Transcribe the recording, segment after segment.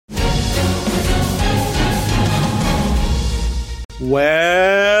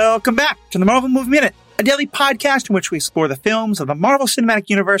Welcome back to the Marvel Movie Minute, a daily podcast in which we explore the films of the Marvel Cinematic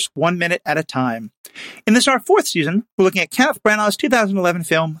Universe 1 minute at a time. In this, our fourth season, we're looking at Kenneth Branagh's 2011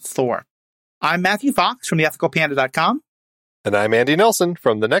 film, Thor. I'm Matthew Fox from theethicalpanda.com. And I'm Andy Nelson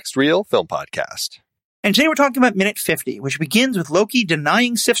from the Next Reel Film Podcast. And today we're talking about Minute 50, which begins with Loki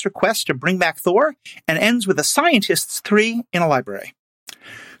denying Sif's request to bring back Thor and ends with the Scientists 3 in a library.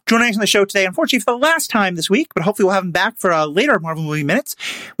 Joining us on the show today, unfortunately for the last time this week, but hopefully we'll have him back for later Marvel Movie Minutes,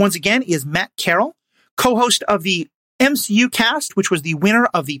 once again is Matt Carroll, co-host of the MCU Cast, which was the winner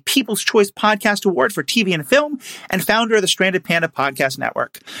of the People's Choice Podcast Award for TV and Film, and founder of the Stranded Panda Podcast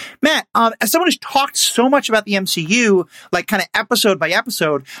Network. Matt, as someone who's talked so much about the MCU, like kind of episode by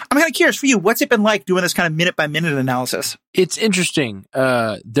episode, I'm kind of curious for you, what's it been like doing this kind of minute by minute analysis? It's interesting.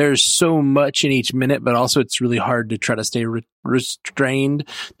 There's so much in each minute, but also it's really hard to try to stay restrained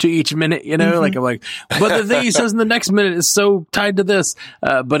to each minute, you know, like I'm like, but the thing he says in the next minute is so tied to this.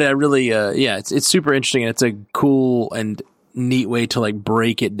 But I really, it's super interesting. And it's a cool and neat way to like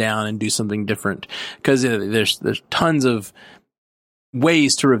break it down and do something different. Cause there's tons of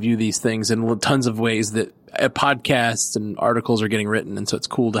ways to review these things and tons of ways that podcasts and articles are getting written. And so it's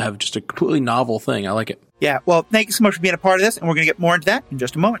cool to have just a completely novel thing. I like it. Yeah. Well, thank you so much for being a part of this. And we're going to get more into that in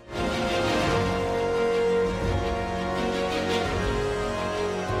just a moment.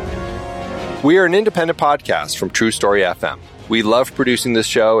 We are an independent podcast from True Story FM. We love producing this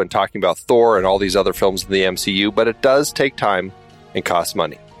show and talking about Thor and all these other films in the MCU, but it does take time and cost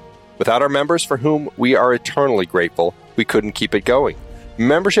money. Without our members, for whom we are eternally grateful, we couldn't keep it going.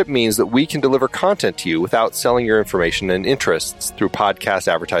 Membership means that we can deliver content to you without selling your information and interests through podcast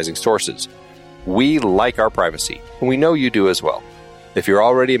advertising sources. We like our privacy, and we know you do as well. If you're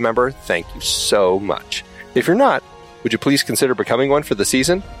already a member, thank you so much. If you're not, would you please consider becoming one for the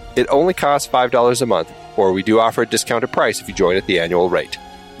season? It only costs $5 a month, or we do offer a discounted price if you join at the annual rate.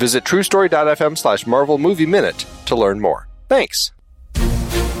 Visit truestory.fm/Marvel Movie Minute to learn more. Thanks.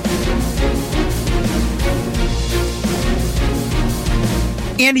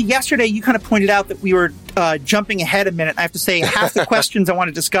 Andy, yesterday you kind of pointed out that we were jumping ahead a minute. I have to say half the questions I want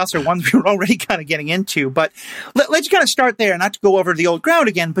to discuss are ones we were already kind of getting into. But let's kind of start there, not to go over the old ground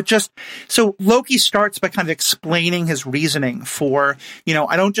again, but just so Loki starts by kind of explaining his reasoning for,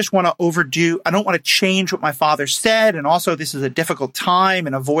 I don't just want to I don't want to change what my father said. And also this is a difficult time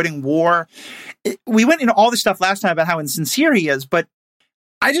and avoiding war. We went into all this stuff last time about how insincere he is, but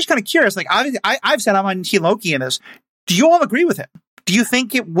I'm just kind of curious. Like I've said I'm on Team Loki in this. Do you all agree with him? Do you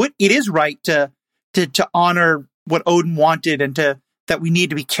think it is right to honor what Odin wanted and that we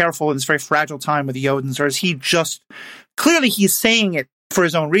need to be careful in this very fragile time with the Odins? Or is he just clearly he's saying it for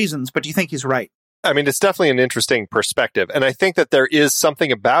his own reasons, but do you think he's right? I mean, it's definitely an interesting perspective. And I think that there is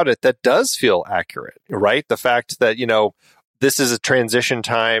something about it that does feel accurate, right? The fact that, this is a transition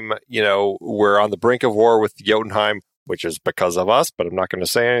time, we're on the brink of war with Jotunheim, which is because of us, but I'm not going to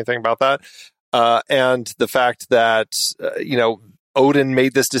say anything about that. And the fact that, Odin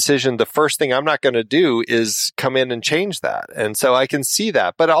made this decision, the first thing I'm not going to do is come in and change that. And so I can see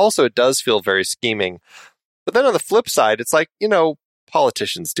that, but also it does feel very scheming. But then on the flip side, it's like,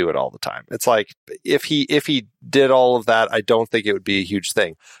 politicians do it all the time. It's like, if he did all of that, I don't think it would be a huge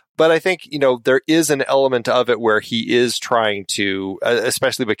thing. But I think, there is an element of it where he is trying to,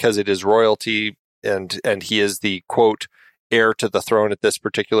 especially because it is royalty and he is the quote heir to the throne at this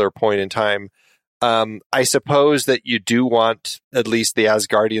particular point in time. I suppose that you do want at least the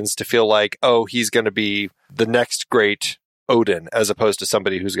Asgardians to feel like, oh, he's going to be the next great Odin, as opposed to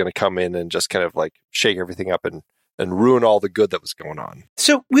somebody who's going to come in and just kind of like shake everything up and ruin all the good that was going on.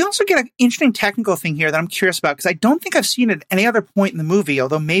 So we also get an interesting technical thing here that I'm curious about, because I don't think I've seen it at any other point in the movie,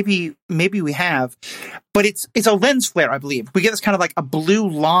 although maybe we have. But it's a lens flare, I believe. We get this kind of like a blue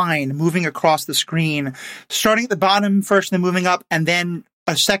line moving across the screen, starting at the bottom first and then moving up, and then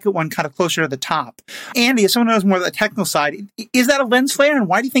a second one kind of closer to the top. Andy, as someone who knows more of the technical side, is that a lens flare? And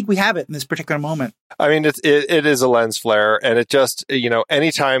why do you think we have it in this particular moment? I mean, it is a lens flare. And it just,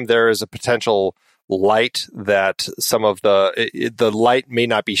 anytime there is a potential light that some of the light may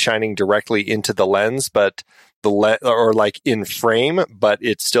not be shining directly into the lens, but or like in frame, but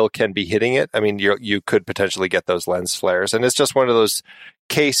it still can be hitting it. I mean, you could potentially get those lens flares. And it's just one of those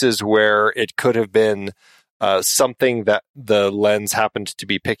cases where it could have been something that the lens happened to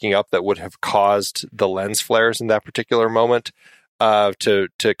be picking up that would have caused the lens flares in that particular moment to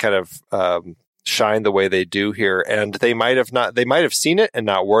kind of shine the way they do here. And they might have seen it and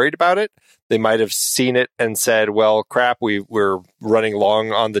not worried about it. They might have seen it and said, well, crap, we're running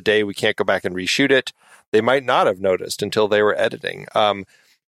long on the day. We can't go back and reshoot it. They might not have noticed until they were editing.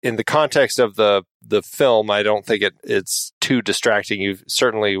 in the context of the film, I don't think it's too distracting. You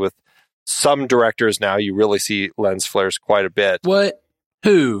certainly, with some directors now, you really see lens flares quite a bit. What?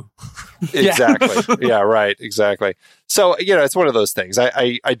 Who? Exactly. Yeah, right. Exactly. So, it's one of those things.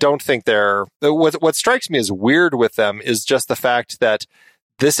 I don't think what strikes me as weird with them is just the fact that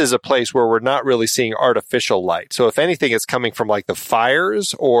this is a place where we're not really seeing artificial light. So if anything, it's coming from like the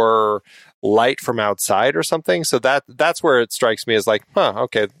fires or light from outside or something. So that's where it strikes me as like,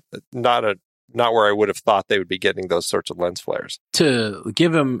 okay, not where I would have thought they would be getting those sorts of lens flares. To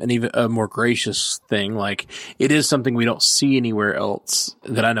give him a more gracious thing, like it is something we don't see anywhere else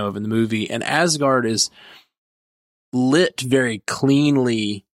that I know of in the movie. And Asgard is lit very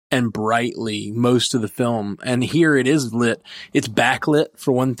cleanly and brightly most of the film. And here it is lit. It's backlit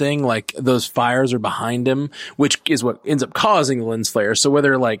for one thing, like those fires are behind him, which is what ends up causing the lens flare. So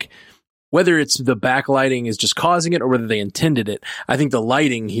whether it's the backlighting is just causing it or whether they intended it, I think the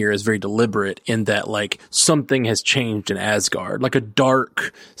lighting here is very deliberate in that like something has changed in Asgard, like a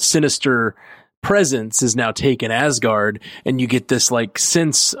dark, sinister presence is now taken Asgard, and you get this like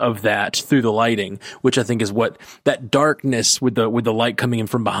sense of that through the lighting, which I think is what that darkness with the light coming in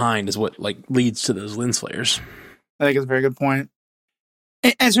from behind is what like leads to those lens flares. I think it's a very good point.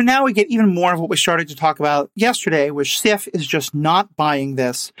 And so now we get even more of what we started to talk about yesterday, which Sif is just not buying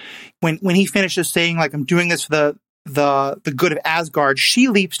this. When he finishes saying like, I'm doing this for the good of Asgard, she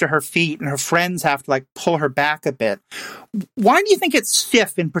leaps to her feet and her friends have to like pull her back a bit. Why do you think it's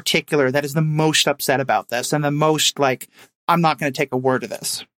Sif in particular that is the most upset about this and the most like, I'm not going to take a word of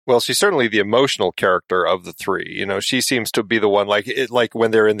this? Well, she's certainly the emotional character of the three. She seems to be the one like when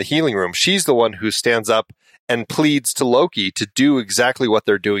they're in the healing room, she's the one who stands up and pleads to Loki to do exactly what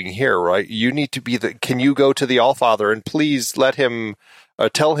they're doing here, right? You need to be can you go to the Allfather and please let him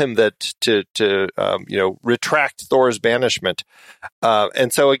tell him that to retract Thor's banishment.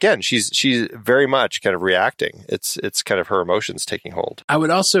 And so again, she's very much kind of reacting. It's kind of her emotions taking hold. I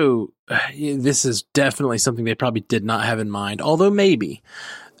would also, this is definitely something they probably did not have in mind, although maybe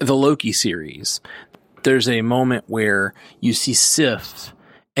the Loki series, there's a moment where you see Sif,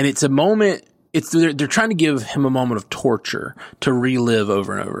 and it's a moment, they're trying to give him a moment of torture to relive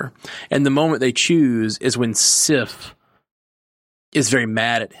over and over. And the moment they choose is when Sif is very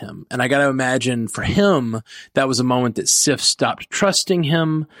mad at him. And I got to imagine for him, that was a moment that Sif stopped trusting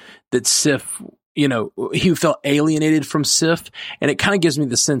him, that Sif, he felt alienated from Sif. And it kind of gives me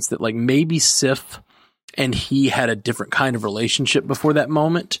the sense that like maybe Sif and he had a different kind of relationship before that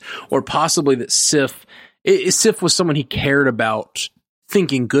moment, or possibly that Sif was someone he cared about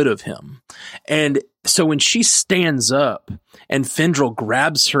thinking good of him. And so when she stands up and Fendrel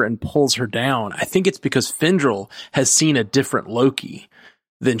grabs her and pulls her down, I think it's because Fendrel has seen a different Loki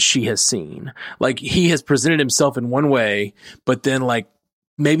than she has seen. Like he has presented himself in one way, but then like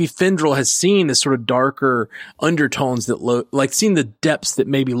maybe Fendrel has seen this sort of darker undertones that seen the depths that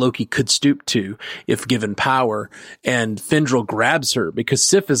maybe Loki could stoop to if given power. And Fendrel grabs her because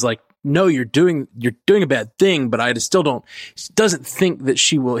Sif is like, no, you're doing a bad thing, but I still doesn't think that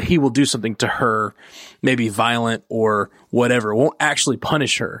he will do something to her, maybe violent or whatever, won't actually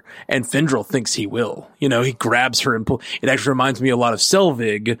punish her. And Fendrel thinks he will. He grabs her and it actually reminds me a lot of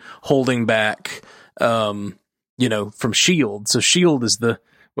Selvig holding back, from S.H.I.E.L.D. So S.H.I.E.L.D. is the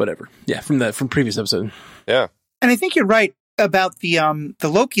whatever. Yeah, from previous episode. Yeah. And I think you're right about the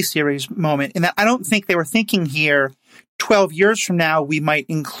Loki series moment in that I don't think they were thinking here 12 years from now, we might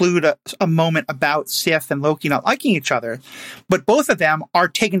include a moment about Sif and Loki not liking each other. But both of them are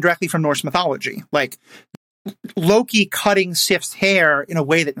taken directly from Norse mythology. Like Loki cutting Sif's hair in a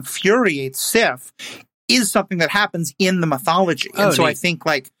way that infuriates Sif is something that happens in the mythology. And so neat. I think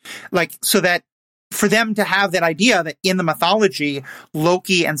like so that for them to have that idea that in the mythology,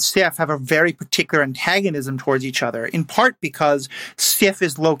 Loki and Sif have a very particular antagonism towards each other, in part because Sif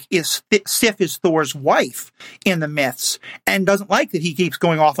is Thor's wife in the myths and doesn't like that he keeps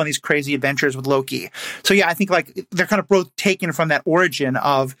going off on these crazy adventures with Loki. So yeah, I think like they're kind of both taken from that origin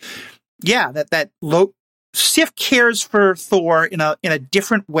of, Sif cares for Thor in a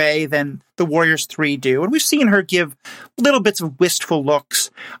different way than the Warriors 3 do. And we've seen her give little bits of wistful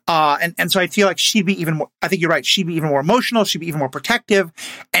looks. And so I feel like she'd be even more, I think you're right, she'd be even more emotional, she'd be even more protective,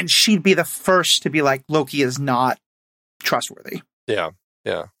 and she'd be the first to be like, Loki is not trustworthy. Yeah,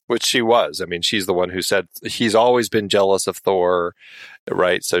 yeah. Which she was. I mean, she's the one who said he's always been jealous of Thor,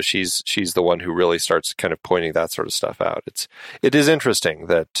 right? So she's the one who really starts kind of pointing that sort of stuff out. It is interesting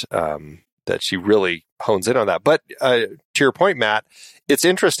that she really hones in on that. But to your point, Matt, it's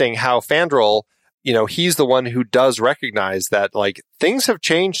interesting how Fandral, he's the one who does recognize that like things have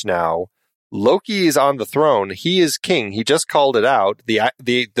changed now. Loki is on the throne. He is king. He just called it out.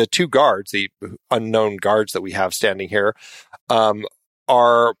 The two guards, the unknown guards that we have standing here,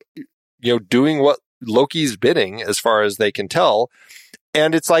 are doing what Loki's bidding as far as they can tell.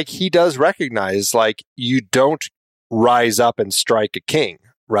 And it's like he does recognize, like, you don't rise up and strike a king,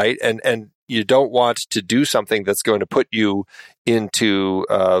 right? And you don't want to do something that's going to put you into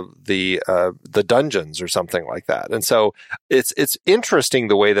the dungeons or something like that. And so it's interesting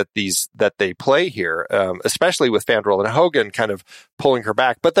the way that they play here, especially with Fandral and Hogun kind of pulling her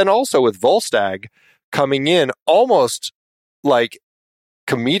back, but then also with Volstagg coming in almost like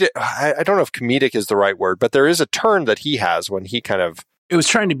comedic. I don't know if comedic is the right word, but there is a turn that he has when he kind of. It was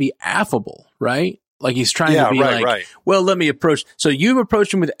trying to be affable, right? Like he's trying to be right. Well, let me approach. So you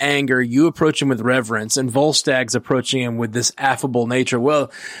approach him with anger, you approach him with reverence, and Volstagg's approaching him with this affable nature.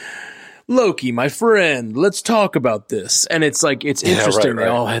 Well, Loki, my friend, let's talk about this. And it's like, it's interesting. They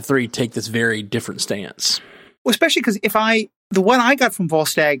all had three take this very different stance. Well, especially because the one I got from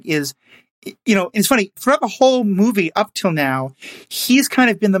Volstagg is, it's funny, throughout the whole movie up till now, he's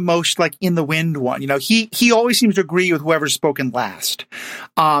kind of been the most like in the wind one. He always seems to agree with whoever's spoken last.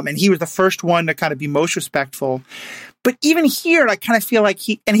 And he was the first one to kind of be most respectful. But even here, I kind of feel like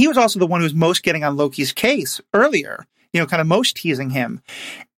he was also the one who was most getting on Loki's case earlier, kind of most teasing him.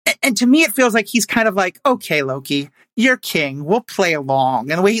 And to me, it feels like he's kind of like, okay, Loki, you're king. We'll play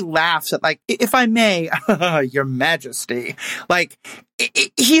along. And the way he laughs at, like, if I may, your majesty, like,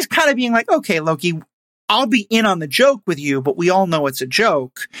 he's kind of being like, okay, Loki, I'll be in on the joke with you, but we all know it's a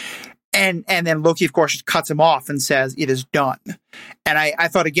joke. And then Loki, of course, just cuts him off and says, it is done. And I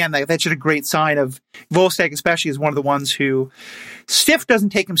thought, again, that's just a great sign of Volstagg, especially, is one of the ones who Sif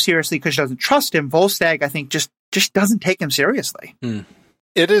doesn't take him seriously because she doesn't trust him. Volstagg, I think, just doesn't take him seriously.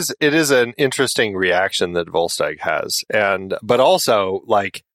 It is an interesting reaction that Volstagg has, but also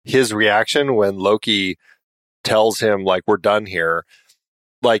like his reaction when Loki tells him like we're done here,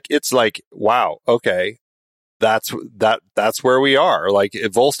 like it's like, wow, okay, that's where we are. Like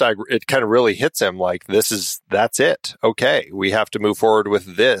Volstagg, it kind of really hits him like that's it. Okay, we have to move forward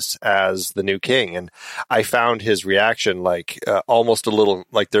with this as the new king. And I found his reaction like almost a little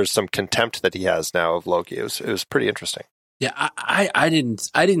like there's some contempt that he has now of Loki. It was pretty interesting. Yeah, I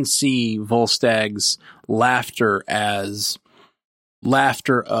didn't see Volstagg's laughter as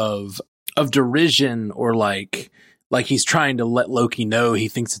laughter of derision or like he's trying to let Loki know he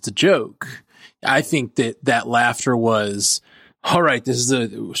thinks it's a joke. I think that laughter was, all right, this is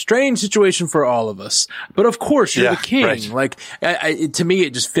a strange situation for all of us, but of course you're the king. Right. Like to me,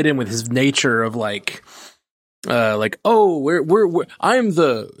 it just fit in with his nature of like, oh, we're I'm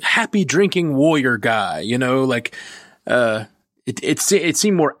the happy drinking warrior guy, like. It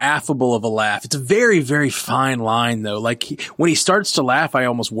seemed more affable of a laugh. It's a very, very fine line though. Like when he starts to laugh, I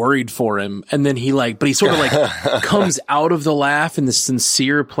almost worried for him. And then but he sort of like comes out of the laugh in this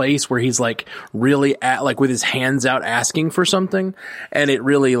sincere place where he's like really with his hands out asking for something. And it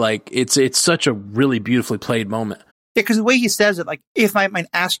really it's such a really beautifully played moment. Yeah, because the way he says it, like, if I might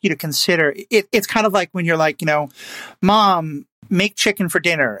ask you to consider, it's kind of like when you're like, Mom, make chicken for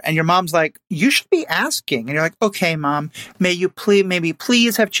dinner. And your mom's like, you should be asking. And you're like, okay, Mom, maybe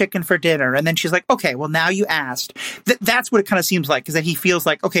please have chicken for dinner. And then she's like, okay, well, now you asked. That's what it kind of seems like, is that he feels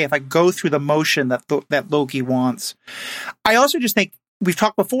like, okay, if I go through the motion that Loki wants. I also just think we've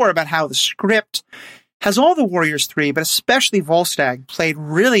talked before about how the script has all the Warriors 3, but especially Volstagg, played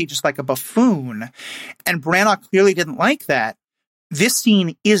really just like a buffoon. And Branagh clearly didn't like that. This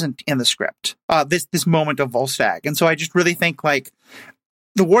scene isn't in the script, this moment of Volstagg. And so I just really think like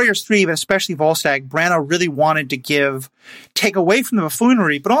the Warriors 3, but especially Volstagg, Branagh really wanted to take away from the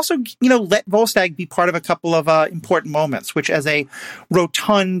buffoonery, but also, let Volstagg be part of a couple of important moments, which as a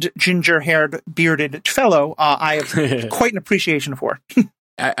rotund, ginger-haired, bearded fellow, I have quite an appreciation for.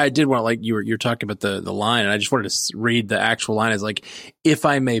 I did want to, like, you're talking about the line, and I just wanted to read the actual line as like, if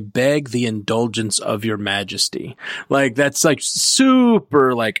I may beg the indulgence of your majesty. Like, that's like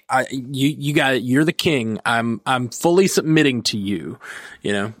super, like, you got it. You're the king. I'm fully submitting to you,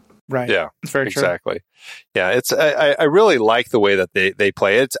 Right. Yeah, it's very exactly. True. Yeah, I really like the way that they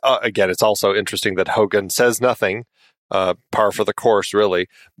play it. Again, it's also interesting that Hogun says nothing. Par for the course, really.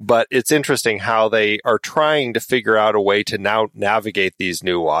 But it's interesting how they are trying to figure out a way to now navigate these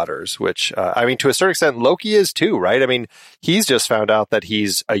new waters, which, to a certain extent, Loki is too, right? I mean, he's just found out that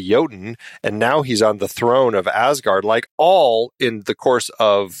he's a Jotun, and now he's on the throne of Asgard, like all in the course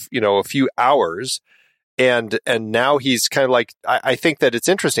of, a few hours. And now he's kind of like, I think that it's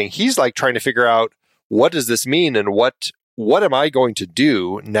interesting. He's like trying to figure out, what does this mean, and what am I going to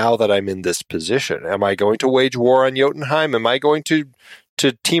do now that I'm in this position? Am I going to wage war on Jotunheim? Am I going to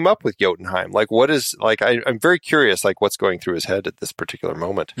to team up with Jotunheim? Like, what is, like, I'm very curious, like, what's going through his head at this particular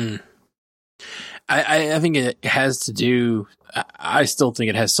moment. I think it has to do, I still think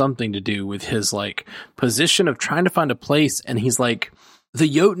it has something to do with his like position of trying to find a place. And he's like, the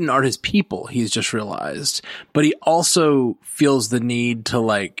Jotun are his people, he's just realized, but he also feels the need to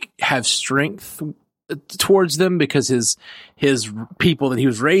like have strength towards them because his people that he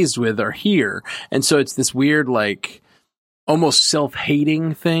was raised with are here. And so it's this weird, like almost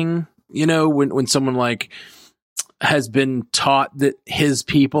self-hating thing, you know, when someone like has been taught that his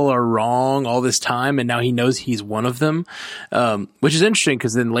people are wrong all this time, and now he knows he's one of them, which is interesting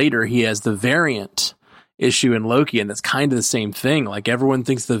because then later he has the variant issue in Loki, and it's kind of the same thing. Like everyone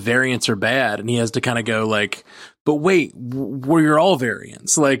thinks the variants are bad, and he has to kind of go like, but wait, we're all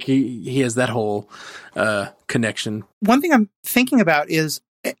variants. Like he has that whole connection. One thing I'm thinking about is,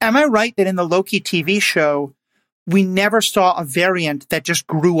 am I right that in the Loki TV show, we never saw a variant that just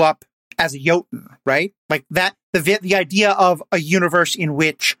grew up as a Jotun, right? Like that, the idea of a universe in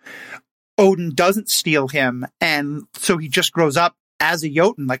which Odin doesn't steal him, and so he just grows up as a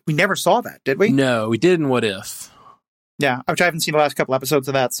Jotun. Like we never saw that, did we? No, we did in What If. Yeah, which I haven't seen the last couple episodes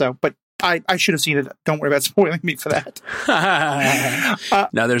of that. So, but I should have seen it. Don't worry about spoiling me for that.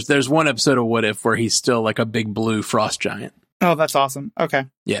 No, there's one episode of What If where he's still like a big blue frost giant. Oh, that's awesome. Okay.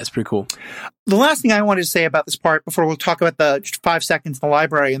 Yeah, it's pretty cool. The last thing I wanted to say about this part before we'll talk about the 5 seconds in the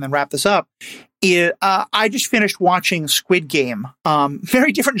library and then wrap this up is I just finished watching Squid Game.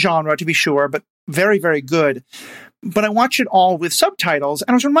 Very different genre, to be sure, but very, very good. But I watched it all with subtitles, and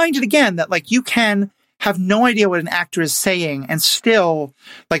I was reminded again that like you can have no idea what an actor is saying and still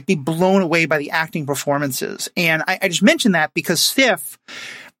like be blown away by the acting performances. And I just mentioned that because Sif,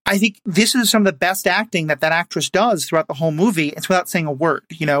 I think this is some of the best acting that actress does throughout the whole movie. It's without saying a word,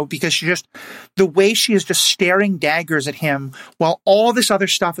 you know, because the way she is just staring daggers at him while all this other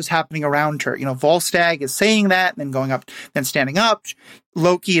stuff is happening around her. You know, Volstagg is saying that and then going up, then standing up.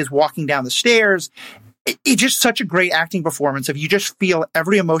 Loki is walking down the stairs. It's just such a great acting performance. If you just feel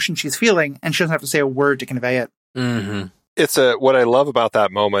every emotion she's feeling and she doesn't have to say a word to convey it. Mm-hmm. It's what I love about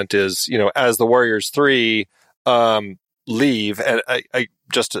that moment is, you know, as the Warriors 3, leave, and I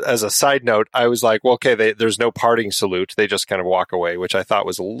just as a side note, I was like, well, okay, there's no parting salute. They just kind of walk away, which I thought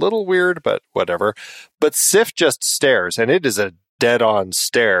was a little weird, but whatever. But Sif just stares, and it is a dead-on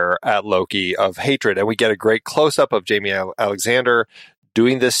stare at Loki of hatred, and we get a great close-up of Jamie Alexander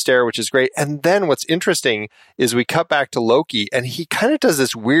doing this stare, which is great. And then what's interesting is we cut back to Loki, and he kind of does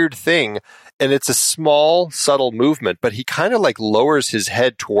this weird thing, and it's a small, subtle movement, but he kind of like lowers his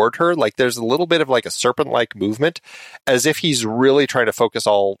head toward her. Like there's a little bit of like a serpent-like movement, as if he's really trying to focus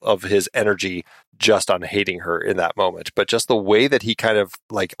all of his energy just on hating her in that moment. But just the way that he kind of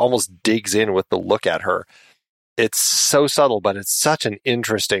like almost digs in with the look at her, it's so subtle, but it's such an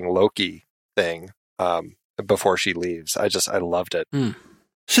interesting Loki thing. Before she leaves. I loved it.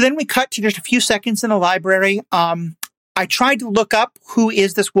 So then we cut to just a few seconds in the library. I tried to look up who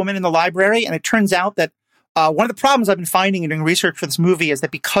is this woman in the library, and it turns out that one of the problems I've been finding in doing research for this movie is that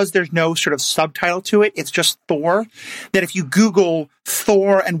because there's no sort of subtitle to it, it's just Thor, that if you Google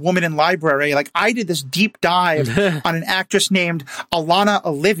Thor and woman in library, like I did this deep dive on an actress named Alana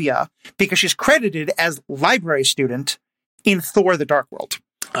Olivia because she's credited as library student in Thor: The Dark World.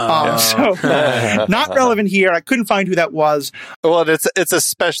 So not relevant here. I couldn't find who that was. Well, it's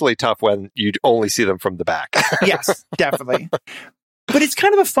especially tough when you only see them from the back. Yes, definitely. But it's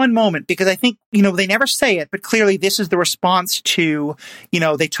kind of a fun moment because I think, you know, they never say it, but clearly this is the response to, you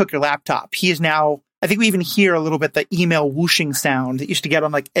know, they took your laptop. He is now, I think we even hear a little bit the email whooshing sound that used to get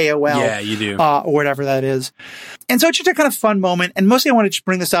on like AOL. Yeah, you do. Or whatever that is. And so it's just a kind of fun moment. And mostly I wanted to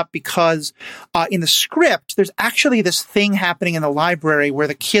bring this up because in the script, there's actually this thing happening in the library where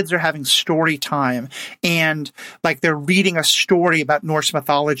the kids are having story time and like they're reading a story about Norse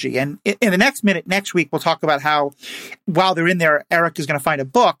mythology. And in the next week, we'll talk about how while they're in there, Eric is going to find a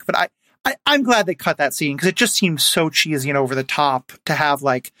book. But I'm glad they cut that scene because it just seems so cheesy and over the top to have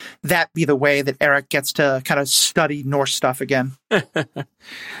like that be the way that Eric gets to kind of study Norse stuff again.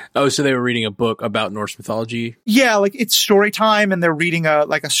 Oh, so they were reading a book about Norse mythology? Yeah, like it's story time and they're reading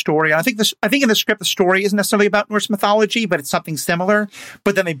a story. And I think in the script, the story isn't necessarily about Norse mythology, but it's something similar.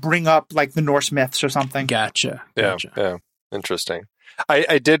 But then they bring up like the Norse myths or something. Gotcha. Yeah. Interesting.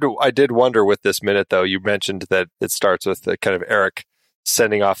 I did wonder with this minute though, you mentioned that it starts with the kind of Eric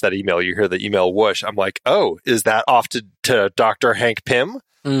sending off that email. You hear the email whoosh. I'm like, oh, is that off to Dr. Hank Pym?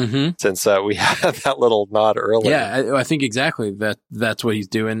 Mm-hmm. Since we had that little nod earlier. Yeah, I think exactly that's what he's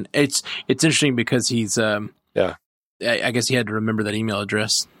doing. It's interesting because he's I guess he had to remember that email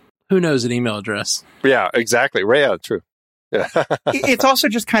address. Who knows an email address? Yeah, exactly. Right. Yeah, true. It's also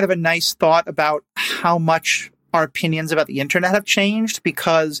just kind of a nice thought about how much our opinions about the internet have changed,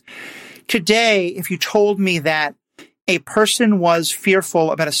 because today, if you told me that a person was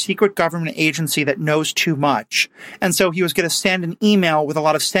fearful about a secret government agency that knows too much, and so he was going to send an email with a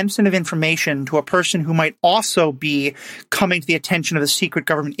lot of sensitive information to a person who might also be coming to the attention of a secret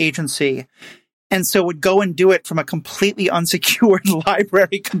government agency, and so would go and do it from a completely unsecured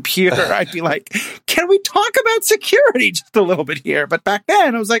library computer, I'd be like, can we talk about security just a little bit here? But back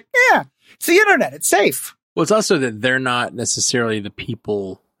then, I was like, yeah, it's the internet. It's safe. Well, it's also that they're not necessarily the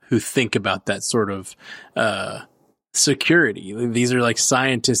people who think about that sort of security. These are like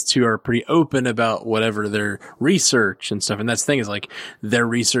scientists who are pretty open about whatever their research and stuff. And that's the thing, is like their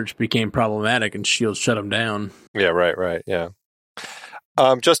research became problematic and Shield shut them down. Yeah, right. Yeah.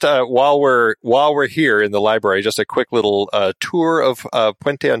 Just while we're here in the library, just a quick little tour of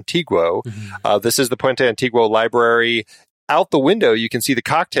Puente Antiguo. This is the Puente Antiguo library. Out the window, you can see the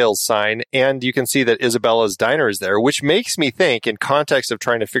cocktails sign, and you can see that Isabella's Diner is there, which makes me think, in context of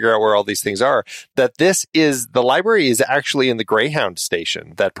trying to figure out where all these things are, that the library is actually in the Greyhound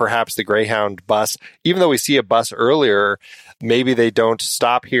station, that perhaps the Greyhound bus, even though we see a bus earlier, maybe they don't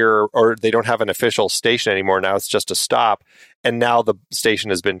stop here, or they don't have an official station anymore. Now it's just a stop. And now the station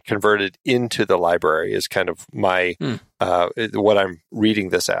has been converted into the library, is kind of my what I'm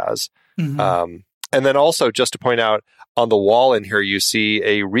reading this as. And then also, just to point out, on the wall in here, you see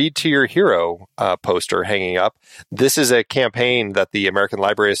a Read to Your Hero poster hanging up. This is a campaign that the American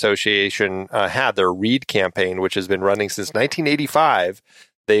Library Association had, their Read campaign, which has been running since 1985.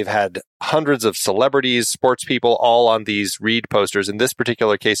 They've had hundreds of celebrities, sports people, all on these Read posters. In this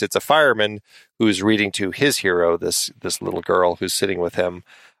particular case, it's a fireman who's reading to his hero, this little girl who's sitting with him.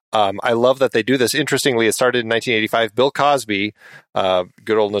 I love that they do this. Interestingly, it started in 1985. Bill Cosby,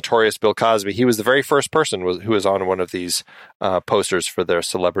 good old notorious Bill Cosby, he was the very first person who was on one of these posters for their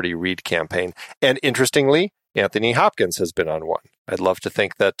Celebrity Read campaign. And interestingly, Anthony Hopkins has been on one. I'd love to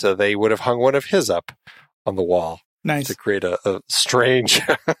think that they would have hung one of his up on the wall. Nice. To create a strange,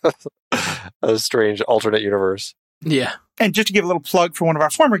 a strange alternate universe. Yeah. And just to give a little plug for one of our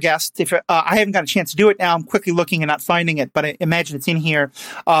former guests, if I haven't got a chance to do it now, I'm quickly looking and not finding it, but I imagine it's in here.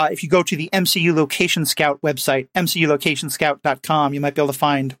 If you go to the MCU Location Scout website, mculocationscout.com, you might be able to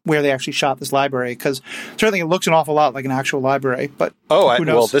find where they actually shot this library, because certainly it looks an awful lot like an actual library, but who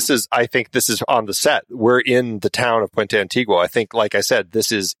knows? Well, I think this is on the set. We're in the town of Puente Antiguo. I think, like I said,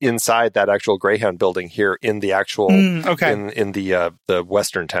 this is inside that actual Greyhound building here in the actual, in the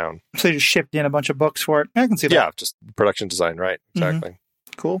western town. So they just shipped in a bunch of books for it. I can see that. Yeah, just production design, right? Exactly.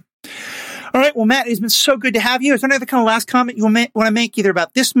 Cool. All right. Well, Matt, it's been so good to have you. Is there any other kind of last comment you want to make, either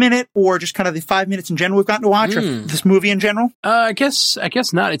about this minute or just kind of the 5 minutes in general we've gotten to watch, or this movie in general? I guess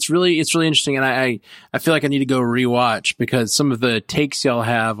not. It's really interesting, and I feel like I need to go rewatch, because some of the takes y'all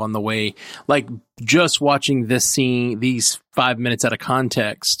have on the way, like just watching this scene, these 5 minutes out of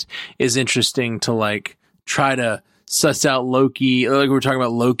context, is interesting to like try to suss out Loki. Like we were talking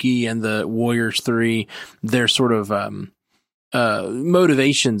about Loki and the Warriors 3, their sort of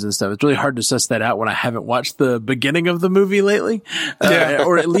motivations and stuff. It's really hard to suss that out when I haven't watched the beginning of the movie lately,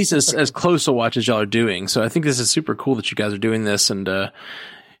 or at least as close a watch as y'all are doing. So I think this is super cool that you guys are doing this, and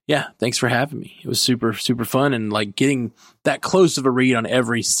yeah, thanks for having me. It was super, super fun, and like getting that close of a read on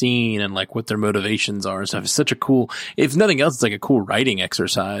every scene and like what their motivations are and stuff. It's such a cool, if nothing else, it's like a cool writing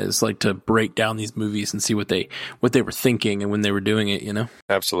exercise, like to break down these movies and see what they were thinking and when they were doing it, you know?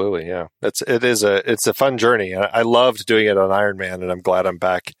 Absolutely. Yeah. It's a fun journey. I loved doing it on Iron Man, and I'm glad I'm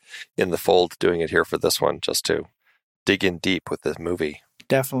back in the fold doing it here for this one, just to dig in deep with this movie.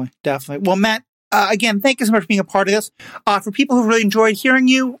 Definitely. Well, Matt, again, thank you so much for being a part of this. For people who really enjoyed hearing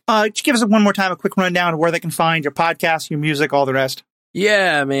you, just give us one more time a quick rundown of where they can find your podcast, your music, all the rest.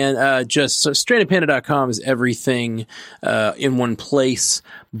 Yeah, man. Just strandedpanda.com is everything in one place.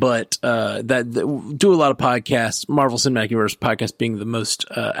 But that do a lot of podcasts, Marvel Cinematic Universe podcast being the most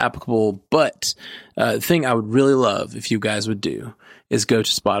applicable. But the thing I would really love if you guys would do is go to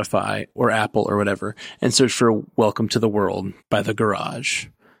Spotify or Apple or whatever and search for Welcome to the World by The Garage.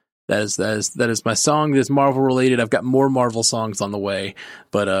 That is my song that is Marvel related. I've got more Marvel songs on the way,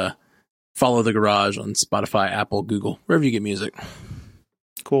 but follow The Garage on Spotify, Apple, Google, wherever you get music.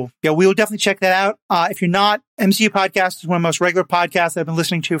 Cool. Yeah, we will definitely check that out. If you're not, MCU Podcast is one of the most regular podcasts that I've been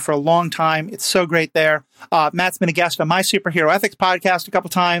listening to for a long time. It's so great there. Matt's been a guest on my Superhero Ethics podcast a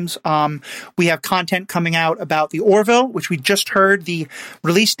couple times. We have content coming out about the Orville, which we just heard the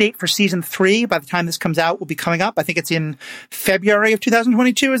release date for season 3. By the time this comes out, will be coming up. I think it's in February of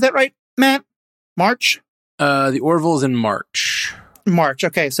 2022. Is that right, Matt? March? The Orville is in March.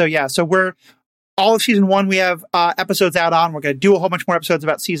 Okay. So yeah, so we're all of season 1 we have episodes out on. We're going to do a whole bunch more episodes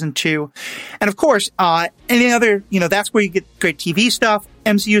about season 2. And of course, any other, that's where you get great TV stuff,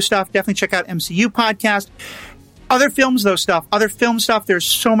 MCU stuff. Definitely check out MCU podcast. Other films, other film stuff. There's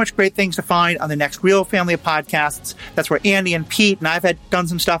so much great things to find on the Next Real family of podcasts. That's where Andy and Pete and I've done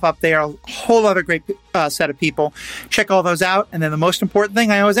some stuff up there. A whole other great set of people. Check all those out. And then the most important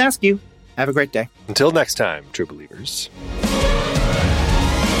thing I always ask you, have a great day. Until next time, true believers.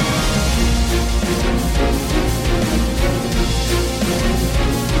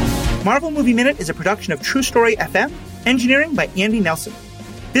 Marvel Movie Minute is a production of True Story FM, engineering by Andy Nelson.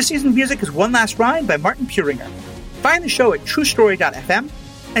 This season's music is One Last Ride by Martin Puringer. Find the show at truestory.fm,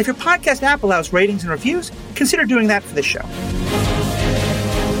 and if your podcast app allows ratings and reviews, consider doing that for this show.